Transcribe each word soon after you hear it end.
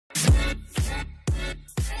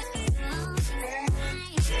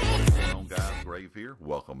Grave here.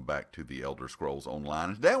 Welcome back to the Elder Scrolls Online.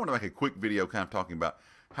 And today I want to make a quick video kind of talking about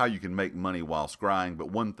how you can make money while scrying,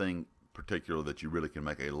 but one thing particular that you really can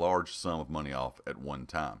make a large sum of money off at one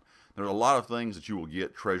time. There's a lot of things that you will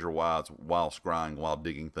get treasure-wise while scrying, while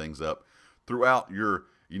digging things up throughout your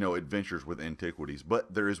adventures with antiquities.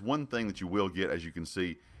 But there is one thing that you will get, as you can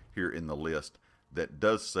see here in the list, that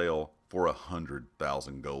does sell for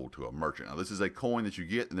 100,000 gold to a merchant. Now this is a coin that you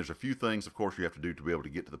get, and there's a few things of course you have to do to be able to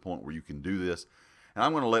get to the point where you can do this. And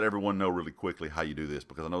I'm going to let everyone know really quickly how you do this,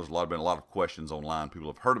 because I know there's been a lot of questions online.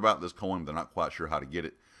 People have heard about this coin, but they're not quite sure how to get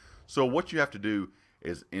it. So what you have to do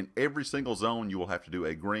is, in every single zone you will have to do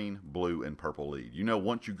a green, blue, and purple lead.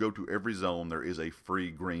 Once you go to every zone, there is a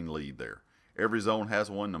free green lead there. Every zone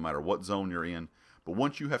has one, no matter what zone you're in. But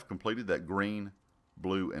once you have completed that green,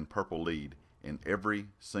 blue, and purple lead in every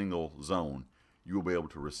single zone, you will be able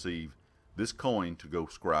to receive this coin to go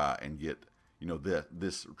scry and get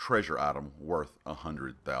this treasure item worth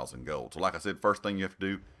 100,000 gold. So like I said, first thing you have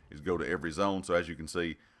to do is go to every zone. So as you can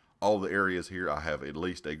see, all the areas here, I have at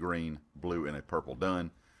least a green, blue, and a purple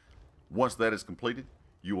done. Once that is completed,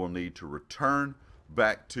 you will need to return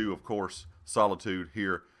back to, of course, Solitude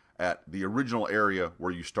here at the original area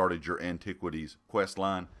where you started your Antiquities quest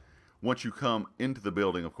line. Once you come into the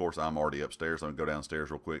building, of course, I'm already upstairs. I'm going to go downstairs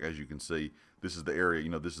real quick. As you can see, this is the area,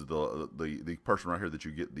 this is the person right here that you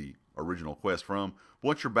get the original quest from.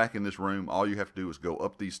 Once you're back in this room, all you have to do is go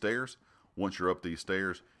up these stairs. Once you're up these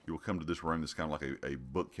stairs, you will come to this room that's kind of like a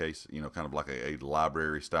bookcase, kind of like a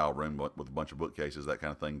library style room with a bunch of bookcases, that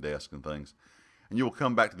kind of thing, desks and things. And you will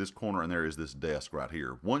come back to this corner, and there is this desk right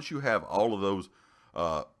here. Once you have all of those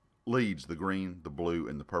leads, the green, the blue,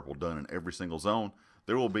 and the purple done in every single zone,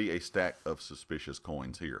 there will be a stack of suspicious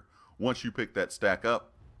coins here. Once you pick that stack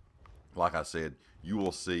up, like I said, you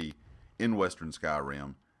will see in Western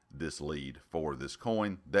Skyrim this lead for this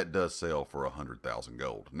coin that does sell for 100,000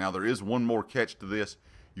 gold. Now there is one more catch to this.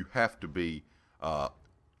 You have to be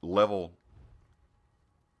level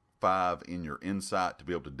 5 in your insight to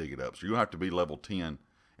be able to dig it up. So you have to be level 10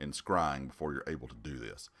 in scrying before you're able to do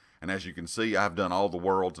this. And as you can see, I've done all the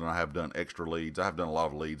worlds and I have done extra leads. I have done a lot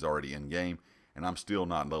of leads already in game, and I'm still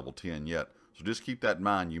not level 10 yet. So just keep that in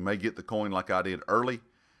mind. You may get the coin like I did early,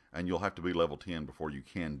 and you'll have to be level 10 before you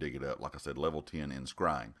can dig it up. Like I said, level 10 in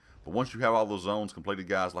scrying. But once you have all those zones completed,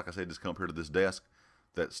 guys, like I said, just come up here to this desk.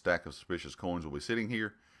 That stack of suspicious coins will be sitting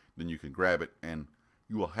here. Then you can grab it, and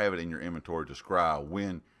you will have it in your inventory to scry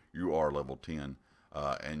when you are level 10,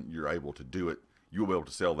 and you're able to do it. You'll be able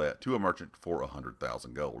to sell that to a merchant for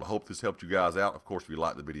 100,000 gold. I hope this helped you guys out. Of course, if you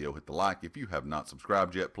like the video, hit the like. If you have not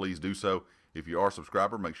subscribed yet, please do so. If you are a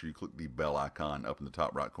subscriber, make sure you click the bell icon up in the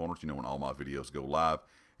top right corner so you know when all my videos go live.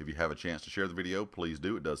 If you have a chance to share the video, please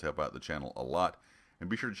do. It does help out the channel a lot. And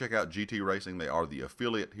be sure to check out GT Racing. They are the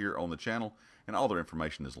affiliate here on the channel, and all their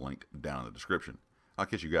information is linked down in the description. I'll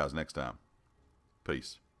catch you guys next time.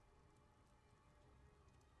 Peace.